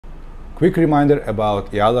Quick reminder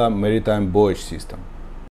about IALA Maritime Buoyage System.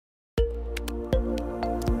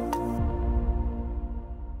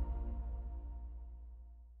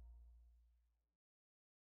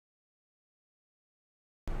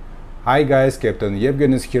 Hi guys, Captain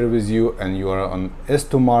Yevgen is here with you and you are on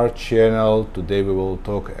Estumar channel. Today we will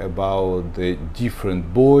talk about the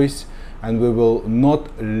different buoys and we will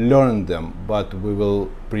not learn them, but we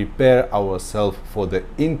will prepare ourselves for the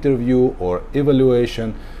interview or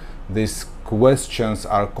evaluation. These questions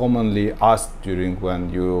are commonly asked during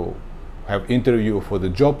when you have interview for the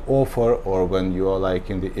job offer or when you are like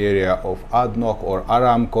in the area of ADNOC or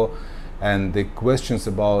Aramco, and the questions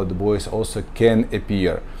about the buoys also can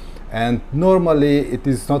appear. And normally it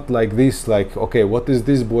is not like this, like, okay, what is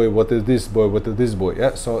this buoy, what is this buoy, what is this buoy?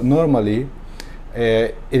 Yeah? So normally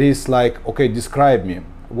it is like, okay, describe me.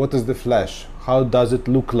 What is the flash? How does it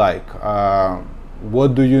look like?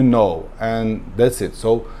 What do you know? And that's it.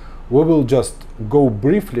 So we will just go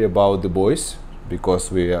briefly about the buoys because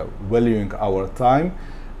we are valuing our time,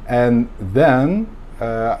 and then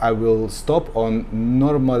I will stop on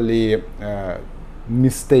normally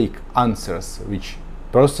mistake answers which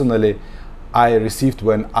personally I received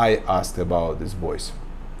when I asked about these buoys.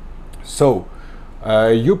 So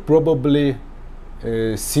you probably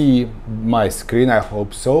see my screen, I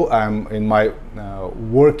hope so. I'm in my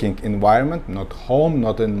working environment, not home,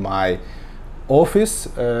 not in my office,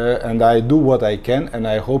 and I do what I can, and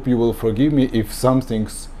I hope you will forgive me if something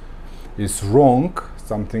is wrong,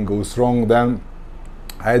 something goes wrong. Then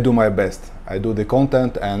I do my best, I do the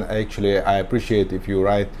content, and actually I appreciate if you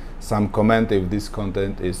write some comment if this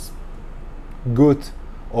content is good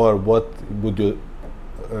or what would you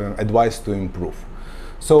advise to improve.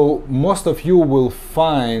 So most of you will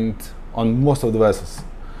find on most of the vessels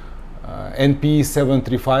NP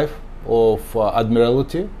 735 of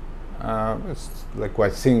Admiralty. It's like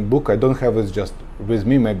quite thin book. I don't have it just with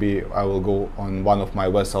me. Maybe I will go on one of my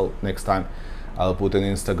vessels next time. I'll put an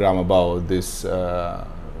Instagram about this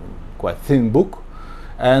quite thin book.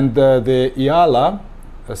 And the IALA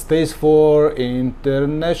stands for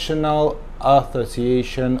International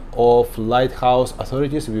Association of Lighthouse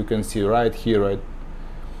Authorities. You can see right here, right?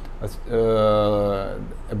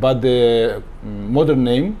 But the modern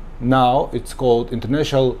name now it's called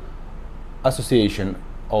International Association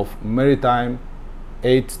of Maritime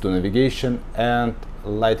Aids to Navigation and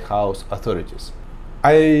Lighthouse Authorities.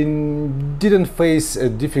 I didn't face a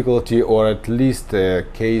difficulty, or at least a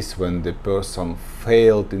case when the person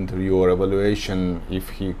failed interview or evaluation if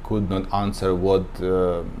he could not answer what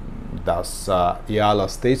does IALA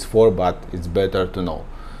stands for, but it's better to know.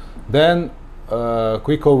 Then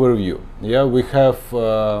quick overview. Yeah, we have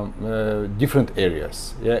different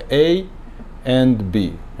areas. Yeah, A and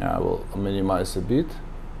B. Yeah, I will minimize a bit.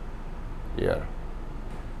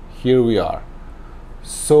 Here we are.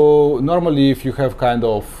 So normally if you have kind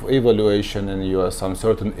of evaluation and you are some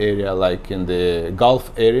certain area like in the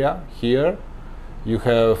Gulf area, here you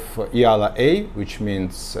have IALA A, which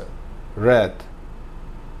means red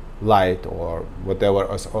light or whatever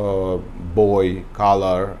buoy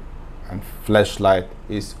color and flashlight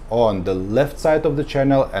is on the left side of the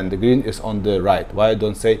channel and the green is on the right. Why I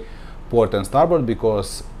don't say port and starboard?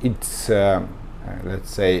 Because it's let's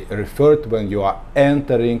say referred when you are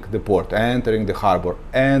entering the port, entering the harbor,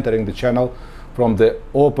 entering the channel from the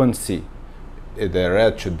open sea. The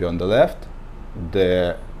red should be on the left,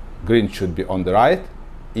 the green should be on the right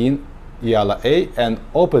in IALA A, and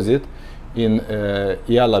opposite in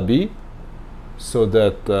IALA B, so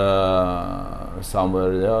that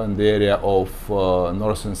somewhere there in the area of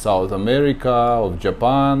North and South America, of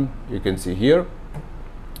Japan, you can see here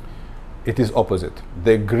it is opposite.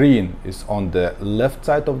 The green is on the left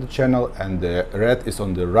side of the channel and the red is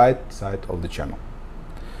on the right side of the channel.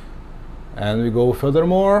 And we go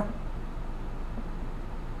furthermore.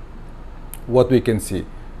 What we can see: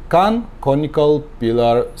 can, conical,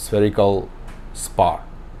 pillar, spherical, spar.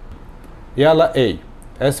 IALA A,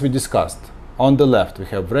 as we discussed, on the left we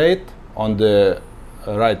have red, on the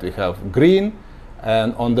right we have green,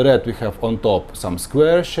 and on the red we have on top some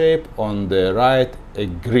square shape, on the right a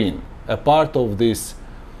green. A part of this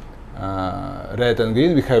red and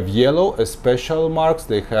green we have yellow, special marks.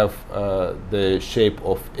 They have the shape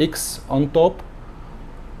of X on top.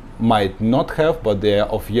 Might not have, but they are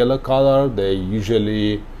of yellow color. They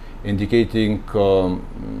usually indicating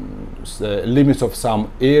limits of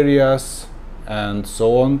some areas and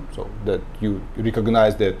so on, so that you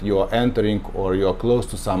recognize that you are entering or you are close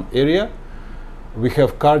to some area. We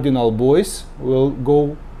have cardinal buoys. We'll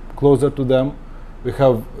go closer to them. We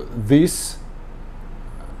have this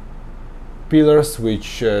pillars,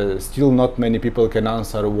 which still not many people can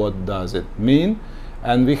answer what does it mean.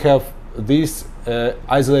 And we have this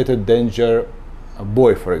isolated danger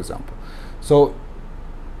buoy, for example. So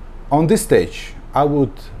on this stage, I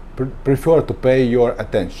would prefer to pay your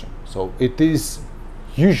attention. So it is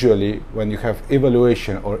usually when you have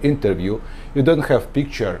evaluation or interview, you don't have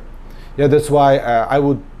picture. Yeah, that's why I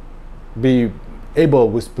would be able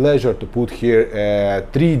with pleasure to put here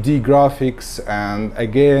 3D graphics and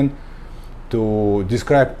again to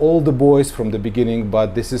describe all the buoys from the beginning,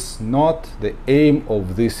 but this is not the aim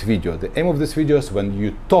of this video. The aim of this video is when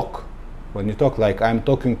you talk like I'm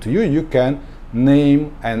talking to you, you can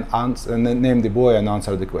name and answer, name the buoy and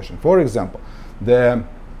answer the question. For example, the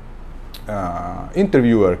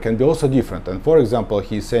interviewer can be also different, and for example,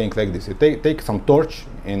 he's saying like this: take some torch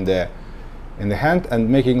in the hand and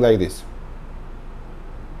making like this.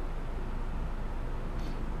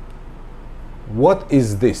 What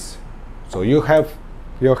is this? So you're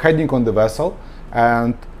heading on the vessel,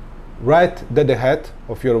 and right dead ahead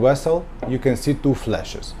of your vessel you can see two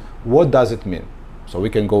flashes. What does it mean? So we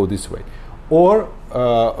can go this way, or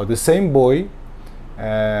the same buoy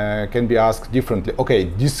can be asked differently. Okay,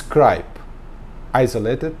 describe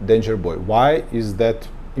isolated danger buoy. Why is that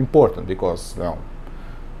important? Because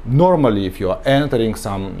normally if you are entering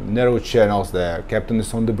some narrow channels, the captain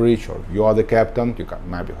is on the bridge, or you are the captain, you can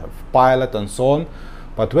maybe have pilot and so on.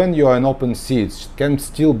 But when you are in open sea, it can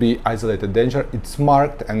still be isolated danger. It's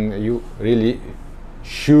marked, and you really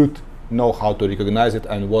should know how to recognize it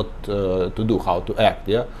and what to do, how to act.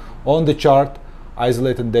 Yeah, on the chart,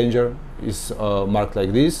 isolated danger is marked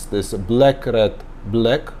like this. There's black, red,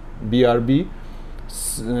 black, BRB.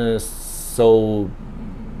 So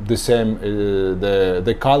the same,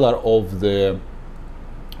 the color of the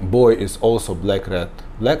buoy is also black, red,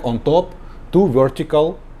 black. On top, two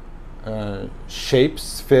vertical shapes,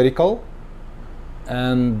 spherical,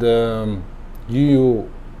 and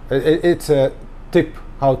it's a tip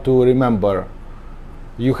how to remember.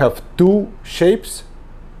 You have two shapes,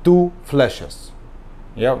 two flashes.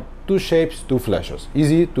 Yeah, two shapes, two flashes,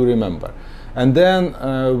 easy to remember. And then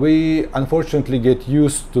we unfortunately get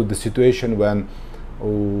used to the situation when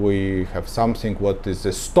we have something, what is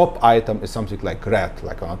a stop item is something like red,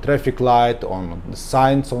 like on a traffic light, on the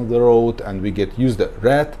signs on the road, and we get used to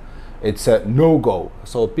red. It's a no-go.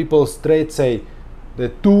 So people straight say the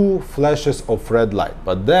two flashes of red light.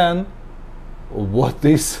 But then, what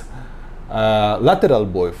is lateral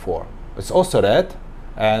buoy for? It's also red,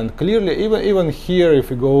 and clearly, even here, if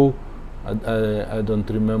you go, I don't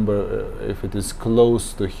remember if it is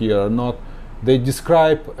close to here or not. They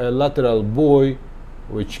describe a lateral buoy,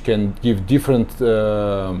 which can give different.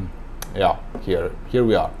 Yeah, here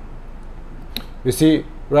we are. You see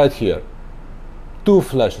right here. Two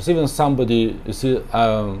flashes. Even somebody, you see,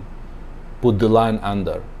 put the line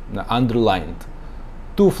underlined.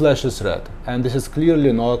 Two flashes red, and this is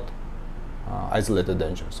clearly not isolated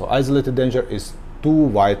danger. So isolated danger is two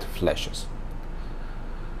white flashes.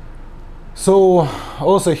 So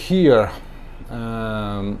also here,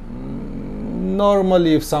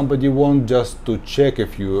 normally if somebody wants just to check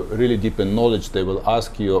if you really deep in knowledge, they will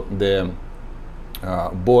ask you the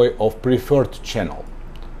buoy of preferred channel.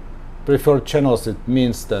 Preferred channels, it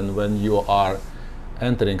means then when you are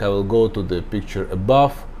entering, I will go to the picture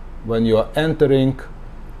above, when you are entering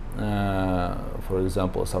for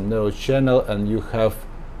example some narrow channel, and you have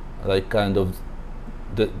like kind of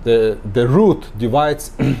the route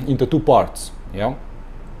divides into two parts. Yeah,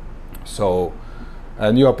 so,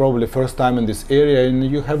 and you are probably first time in this area and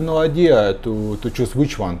you have no idea to choose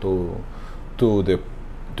which one, to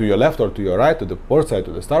your left or to your right, to the port side,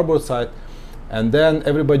 to the starboard side. And then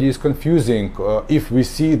everybody is confusing if we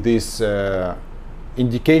see this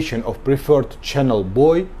indication of preferred channel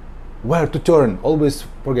buoy, where to turn, always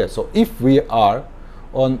forget. So if we are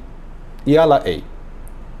on IALA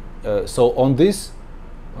A, so on this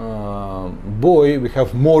buoy we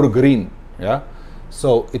have more green. Yeah,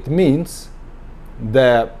 so it means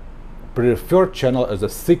the preferred channel as a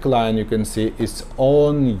thick line, you can see, is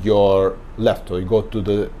on your left. So you go to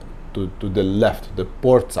the left, the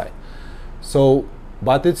port side. So,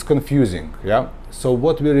 but it's confusing. Yeah, so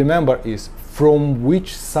what we remember is from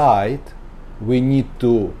which side we need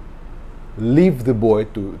to leave the buoy,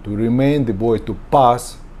 to remain the buoy, to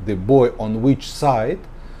pass the buoy on which side,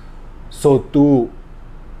 so to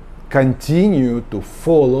continue to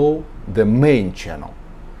follow the main channel.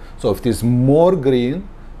 So if it is more green,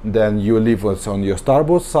 then you leave us on your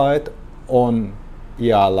starboard side on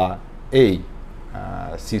IALA A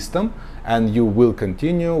system, and you will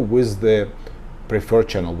continue with the preferred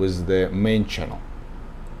channel, with the main channel.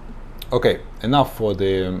 Okay, enough for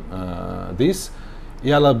the this.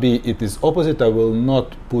 IALA B, it is opposite. I will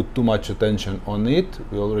not put too much attention on it.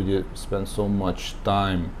 We already spent so much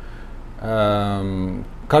time.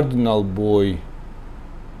 Cardinal buoy,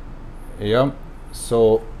 yeah,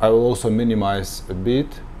 so I will also minimize a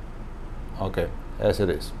bit. Okay, as it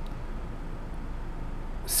is.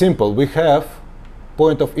 Simple, we have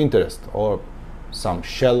point of interest or some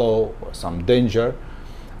shallow or some danger,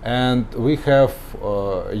 and we have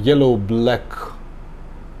yellow-black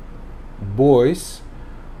buoys,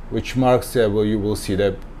 which marks where you will see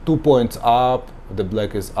that 2 points up, the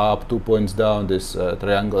black is up, 2 points down, this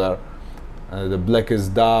triangular, the black is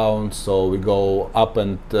down, so we go up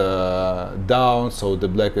and down, so the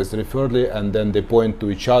black is referredly, and then they point to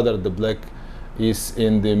each other, the black is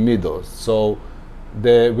in the middle. So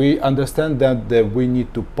we understand that we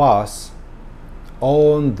need to pass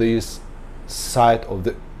on this side of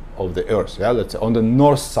the earth, yeah, let's say on the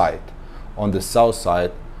north side, on the south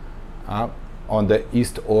side, on the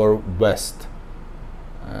east or west,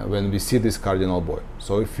 when we see this cardinal buoy.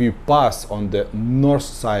 So if we pass on the north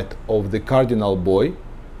side of the cardinal buoy,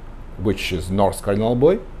 which is north cardinal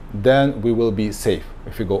buoy, then we will be safe.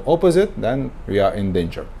 If we go opposite, then we are in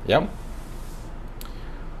danger, yeah.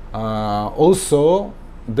 Also,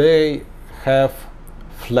 they have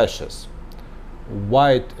flashes,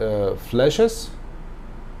 white flashes,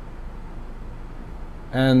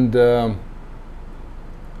 and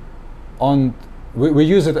we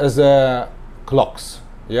use it as clocks,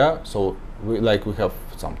 yeah. So we have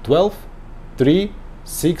some 12, 3,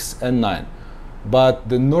 6 and 9, but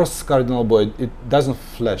the north cardinal buoy, it doesn't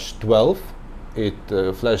flash 12,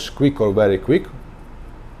 it flash quick or very quick,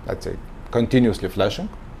 let's say continuously flashing.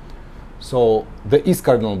 So the east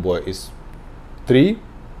cardinal buoy is 3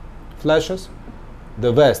 flashes,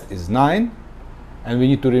 the west is 9, and we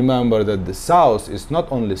need to remember that the south is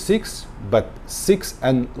not only 6 but 6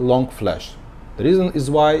 and long flash. The reason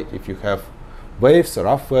is why, if you have waves,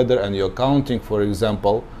 rough weather, and you're counting, for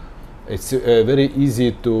example, it's very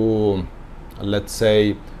easy to, let's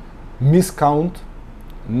say, miscount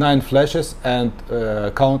 9 flashes and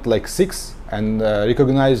count like 6 and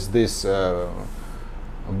recognize this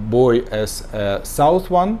buoy as a south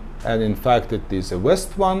one, and in fact it is a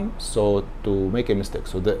west one, so to make a mistake.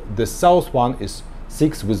 So the south one is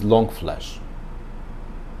 6 with long flash.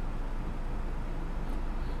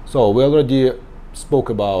 So we already spoke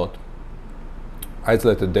about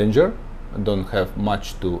isolated danger. I don't have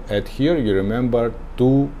much to add here. You remember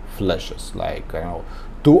 2 flashes, like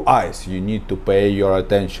 2 eyes. You need to pay your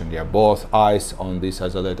attention. Yeah, both eyes on this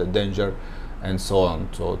isolated danger, and so on.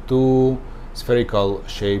 So 2 spherical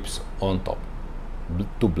shapes on top,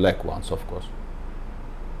 2 black ones, of course.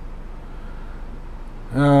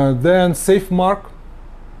 Then safe mark,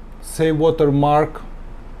 safe water mark.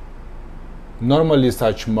 Normally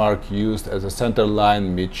such mark used as a center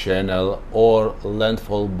line, mid-channel, or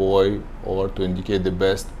landfall buoy, or to indicate the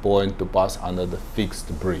best point to pass under the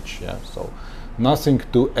fixed bridge. Yeah, so nothing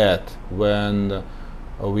to add when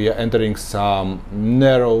we are entering some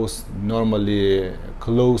narrows, normally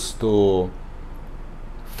close to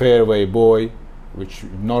fairway buoy, which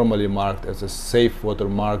normally marked as a safe water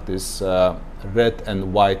mark. This red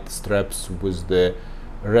and white straps with the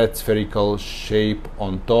red spherical shape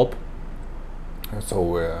on top.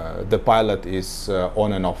 So the pilot is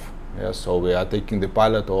on and off. Yeah, so we are taking the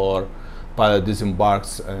pilot, or pilot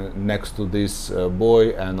disembarks next to this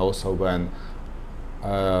buoy, and also when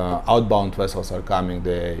outbound vessels are coming,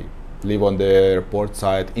 they leave on the port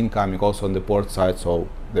side, incoming also on the port side, so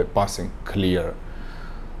they're passing clear.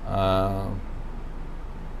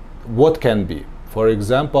 What can be? For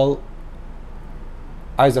example,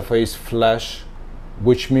 isophase flash,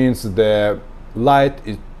 which means the light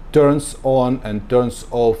turns on and turns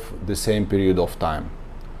off the same period of time.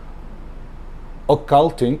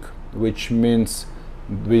 Occulting, which means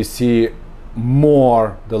we see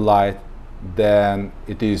more the light than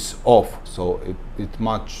it is off, so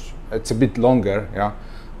it's a bit longer, yeah,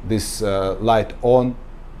 this light on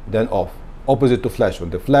than off. Opposite to flash, when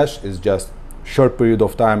the flash is just short period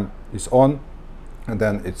of time is on and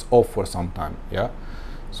then it's off for some time, yeah.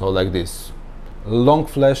 So like this, long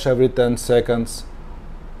flash every 10 seconds,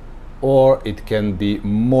 or it can be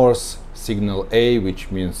Morse signal A, which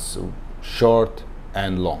means short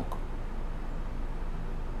and long.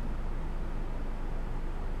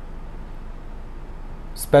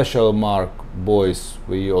 Special mark buoys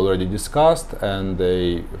we already discussed, and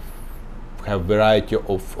they have variety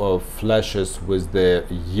of flashes with the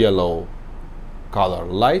yellow color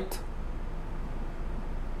light.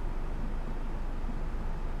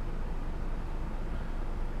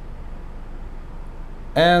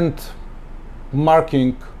 And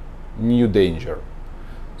marking new danger.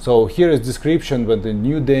 So here is description. When the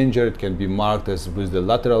new danger, it can be marked as with the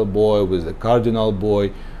lateral buoy, with the cardinal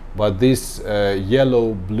buoy, but this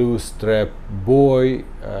yellow blue strap buoy,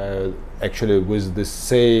 actually with the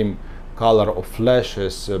same color of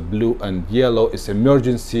flashes, blue and yellow, is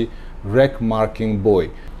emergency wreck marking buoy.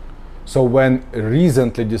 So when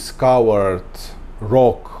recently discovered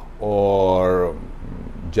rock or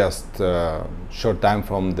just short time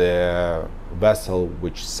from the vessel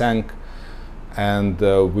which sank, and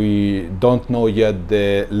we don't know yet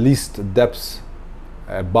the least depths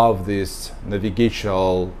above this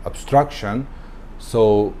navigational obstruction,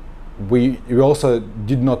 so we also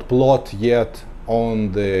did not plot yet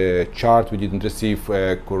on the chart. We didn't receive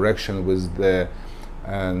a correction with the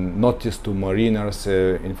notice to mariners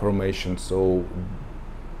information. So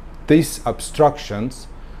these obstructions,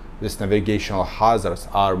 these navigational hazards,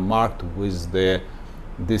 are marked with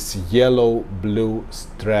this yellow blue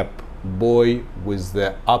strap buoy with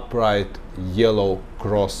the upright yellow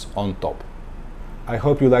cross on top. I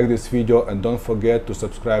hope you like this video, and don't forget to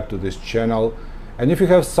subscribe to this channel. And if you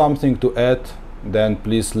have something to add, then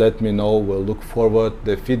please let me know. We'll look forward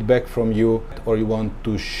to the feedback from you, or you want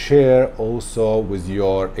to share also with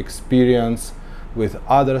your experience with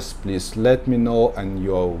others, please let me know, and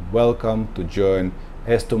you're welcome to join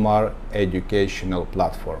Estumar educational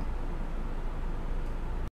platform.